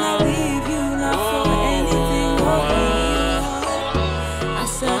 I will not leave you, not for anything or anyone. I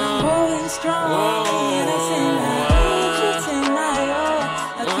said I'm holding strong, and I say now, won't you take my all?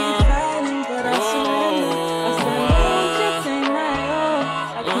 I keep fighting, but I surrender. I said, won't you take my all?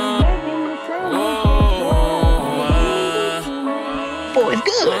 I keep making the same mistakes. Oh, it's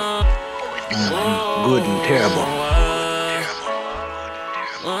good. Good and terrible.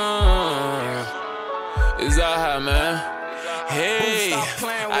 It's all high, man. Hey,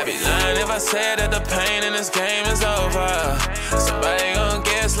 I'd be lying if I said that the pain in this game is over. Somebody gon'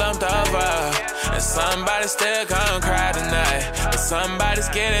 get slumped over, and somebody still gon' cry tonight, but somebody's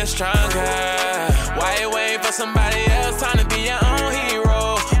getting stronger. Why you waiting for somebody else? Time to be your own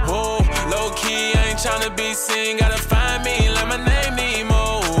hero. Whoa, low key, I ain't tryna be seen. Gotta find me, like my name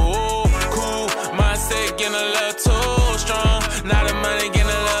Nemo. Cool, my stick getting a little too strong. Now the money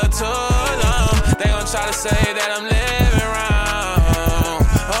getting a little too long. They gon' try to say that I'm living wrong.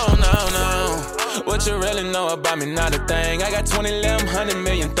 Oh no, no. What you really know about me, not a thing. I got 20, 100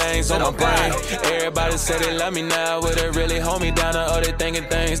 million things on my brain. Everybody say they love me now. Will they really hold me down, or they thinking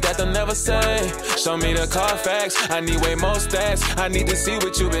things that they'll never say? Show me the Carfax, I need way more stacks. I need to see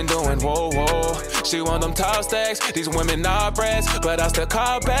what you been doing, whoa, whoa. She want them tall stacks, these women are brats, but I still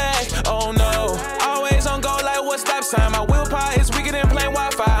call back, oh no. Always on go like what stop sign. My willpower is weaker than plain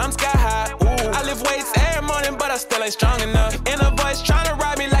Wi-Fi, I'm sky high, ooh. still ain't strong enough. Inner voice trying to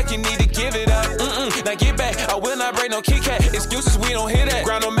ride me like you need to give it up. Now get back, I will not break no Kit Kat. Excuses, we don't hear that.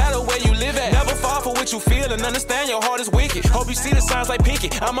 Ground no matter where you live at. Never fall for what you feel and understand your heart is wicked. Hope you see the signs like Pinky,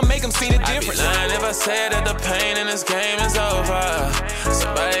 I'ma make them see the difference. I'd be lying if I said that the pain in this game is over.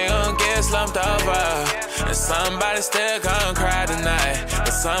 Somebody gon' get slumped over, and somebody still gon' cry tonight,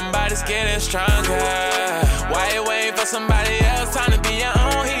 but somebody's getting stronger. Why you waiting for somebody else? Time to be your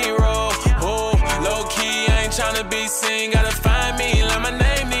own hero. Oh, low key, I ain't tryna be seen. Gotta find me like my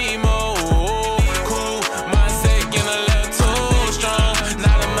name Nemo. Cool, my set getting a little too strong.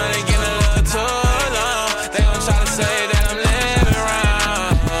 Now the money getting a little too long. They gon' try to say that I'm living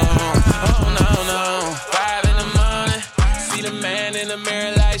wrong. Oh no, 5 in the morning. See the man in the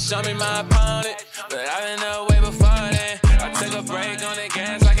mirror like show me my opponent, but I've been up way before then. I took a break on the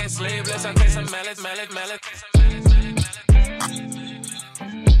gas, I can't sleepless. I take some melon.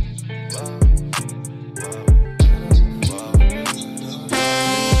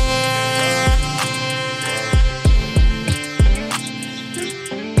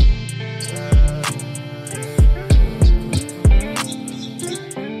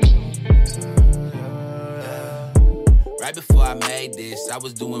 Right before I made this, I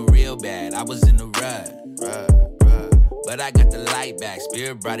was doing real bad. I was in the rut. But I got the light back.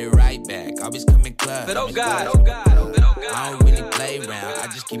 Spirit brought it right back. Always coming club. But oh God. I don't really play around. I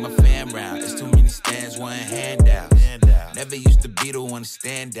just keep my fam round. There's too many stands, one handout. Never used to be the one to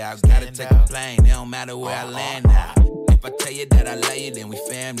stand out. Gotta take a plane. It don't matter where I land now. If I tell you that I love you, then we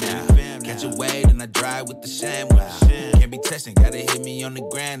fam now. Catch a wave and I drive with the sham wow. Can't be testing, gotta hit me on the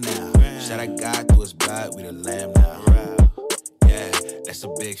ground now. Shout out God through his blood, we the lamb now. Yeah, that's a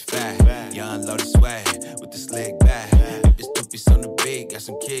big fact. Young loaded swag with the slick back. If it's stupid on the beat, got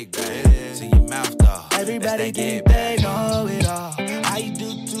some kickback. To your mouth though. Everybody think they know it all. How you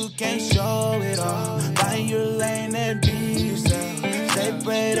do too, can't show it all. Find your lane and be yourself. Stay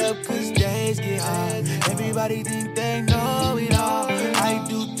prayed up cause days get hard. Everybody think they know it all. How you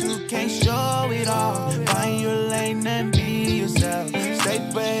do too, can't show it all. Find your lane and be yourself. Stay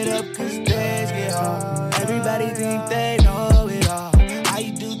prayed up cause days get hard. Everybody think they know it all. How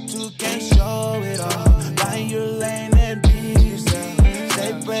you do too, can't show it all. Find your lane and be yourself.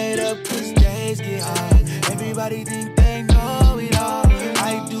 Stay prayed up cause days get hard. Everybody think they know it all. How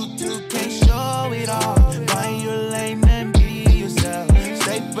you do too, can't show it all. Find your lane and be yourself.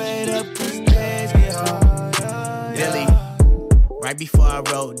 Stay prayed up cause days get hard. Billy. Right before I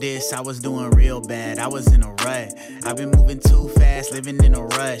wrote this, I was doing real bad. I was in a rut. I've been moving too fast, living in a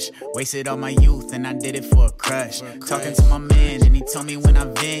rush. Wasted all my youth and I did it for a crush. Talking to my man and he told me when I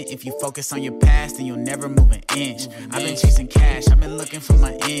vent, if you focus on your past then you'll never move an inch. I've been chasing cash, I've been looking for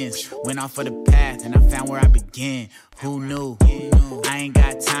my ends. Went off of the path and I found where I began. Who knew? I ain't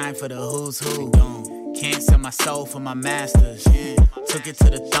got time for the who's who. Can't sell my soul for my masters. Took it to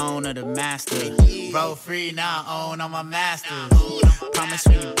the throne of the master. Bro, free now, I own all my masters. Promise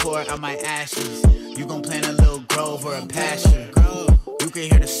when you pour out my ashes, you gon' plant a little grove or a pasture. You can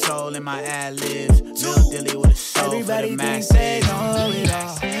hear the soul in my ad-libs. Lil Dilly with a soul everybody for the think masses. they know it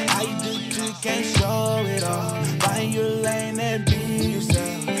all. How you do too, can't show it all. Find your lane and be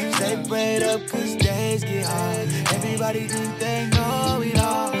yourself. Stay prayed up cause days get hard. Everybody think they know it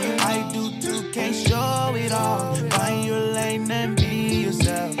all. How you do too, can't show it all. Find your lane and be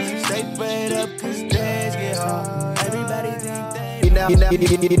yourself. Stay prayed up cause days get hard. Everybody think they You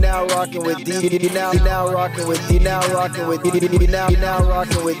now rocking with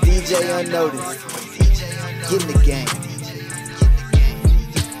DJ-Unnoticed. Get in the game.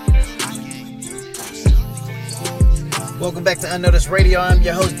 Welcome back to Unnoticed Radio. I'm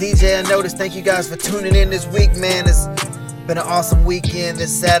your host DJ-Unnoticed. Thank you guys for tuning in this week, man. It's been an awesome weekend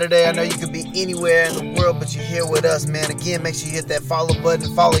this Saturday. I know you could be anywhere in the world, but you're here with us, man. Again, make sure you hit that follow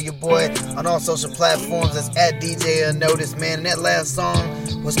button. Follow your boy on all social platforms. That's at DJ-Unnoticed, man. And that last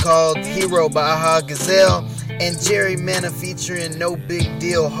song was called Hero by Aha Gazelle and Jerry Manna featuring No Big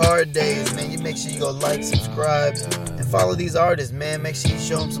Deal, Hard Days, man. You make sure you go like, subscribe, and follow these artists, man. Make sure you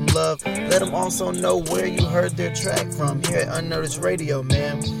show them some love. Let them also know where you heard their track from here at Unnoticed Radio,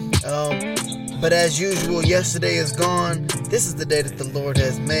 man. But as usual, yesterday is gone. This is the day that the Lord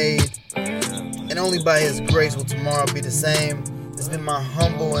has made, and only by His grace will tomorrow be the same. It's been my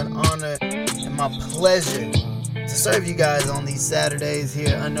humble and honor and my pleasure to serve you guys on these Saturdays here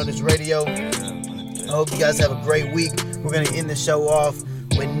at Unnoticed Radio. I hope you guys have a great week. We're going to end the show off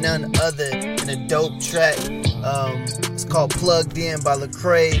with none other than a dope track. It's called Plugged In by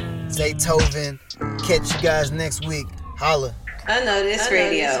Lecrae, Zaytoven. Catch you guys next week. Holla. Unnoticed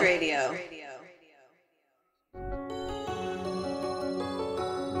Radio.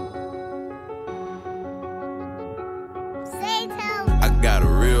 got a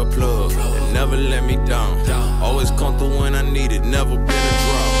real plug that never let me down. Always come through when I need it, never been a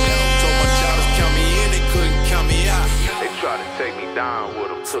drop. Told my jobbers count me in, they couldn't count me out. They tried to take me down with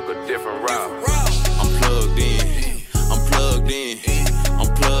them, took a different route. I'm plugged in, I'm plugged in,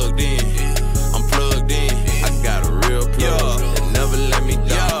 I'm plugged in, I'm plugged in. I got a real plug that never let me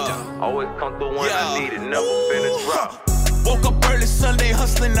down. Always come through when I need it, never been a drop. Woke up early Sunday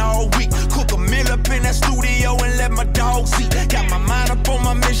hustling all week. Cook a meal up in that studio and let my dogs eat. Got my mind up on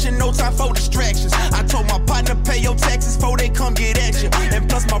my mission, no time for distractions. I told my partner pay your taxes before they come get at you. And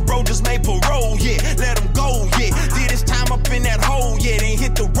plus my bro just made parole, yeah. Let him go, yeah. Did his time up in that hole, yeah. Ain't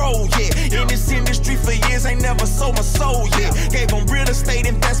hit the road, yeah. In this industry for years, ain't never sold my soul, yeah. Gave him real estate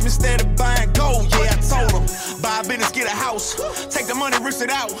investment instead of buying gold, yeah. I told him, buy a business, get a house. Take the money, risk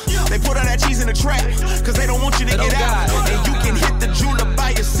it out. They put all that cheese in the trap, cause they don't want you to get out. And you can hit the jeweler,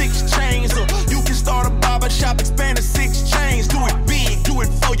 buy your 6 chains. Or you can start a barbershop, expand to 6 chains. Do it big, do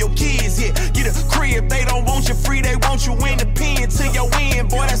it for your kids, yeah. Get a crib, they don't want you free, they want you in the pen till you win.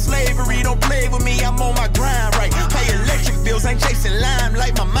 Boy, that's slavery, don't play with me, I'm on my grind right. Pay electric bills, ain't chasing lime,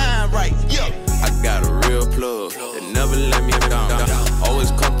 like my mind right, yeah. I got a real plug that never let me down.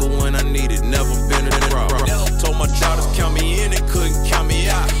 Always come through when I need it, never been a drop. Told my daughters count me in, they couldn't count me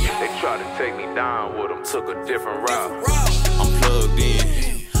out. They tried to take me down with them, took a different route. I'm plugged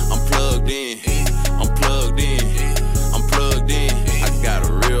in, I'm plugged in, I'm plugged in, I'm plugged in. I got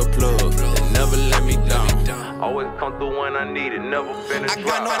a real plug that never let me down. Always come through when I need it, never been a drop. I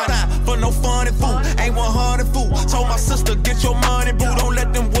got no time for no funny fool, ain't 100 fool. Told my sister, get your money, boo, don't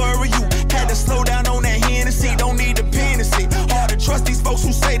let them worry you. Had to slow down on that Hennessy, don't need dependency. Hard to trust these folks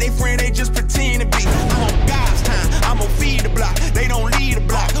who say they friend, they just pretend to be. I'm on God's time, I'm gon' feed the block. They don't lead the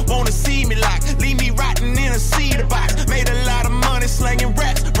block, wanna see me locked. Leave me rotting in a cedar box. Made a lot of money slanging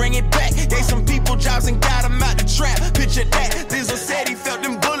raps, bring it back. Gave some people jobs and got them out the trap. Picture that, Dizzle said he felt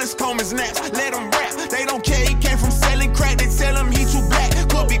them bullets comb his naps. Let him rap, they don't care, he came from selling crack. They tell him he too black.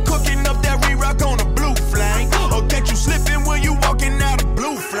 Could be cooking up that re-rock on a blue flame. Or catch you slipping when you walking out of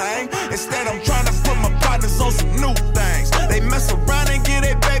blue flame. Instead I'm trying to put my partners on some new things. They mess around and get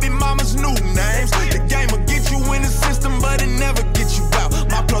their baby mama's new names. The game will get you in the system, but it never get you out.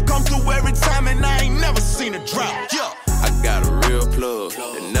 My plug come through every time and I ain't never seen a drop. Yeah. I got a real plug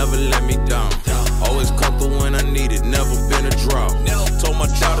that never let me down. Always come through when I need it, never been a drop. Told my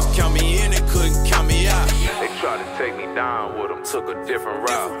daughters count me in, they couldn't count me out. They tried to take me down with them, took a different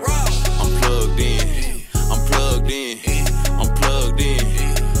route. I'm plugged in, I'm plugged in, I'm plugged in,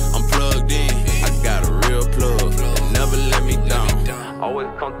 I'm plugged in. I got a real plug that never let me down. Always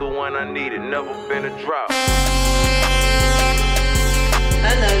come through when I need it, never been a drop.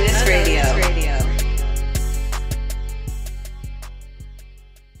 Unnoticed Radio.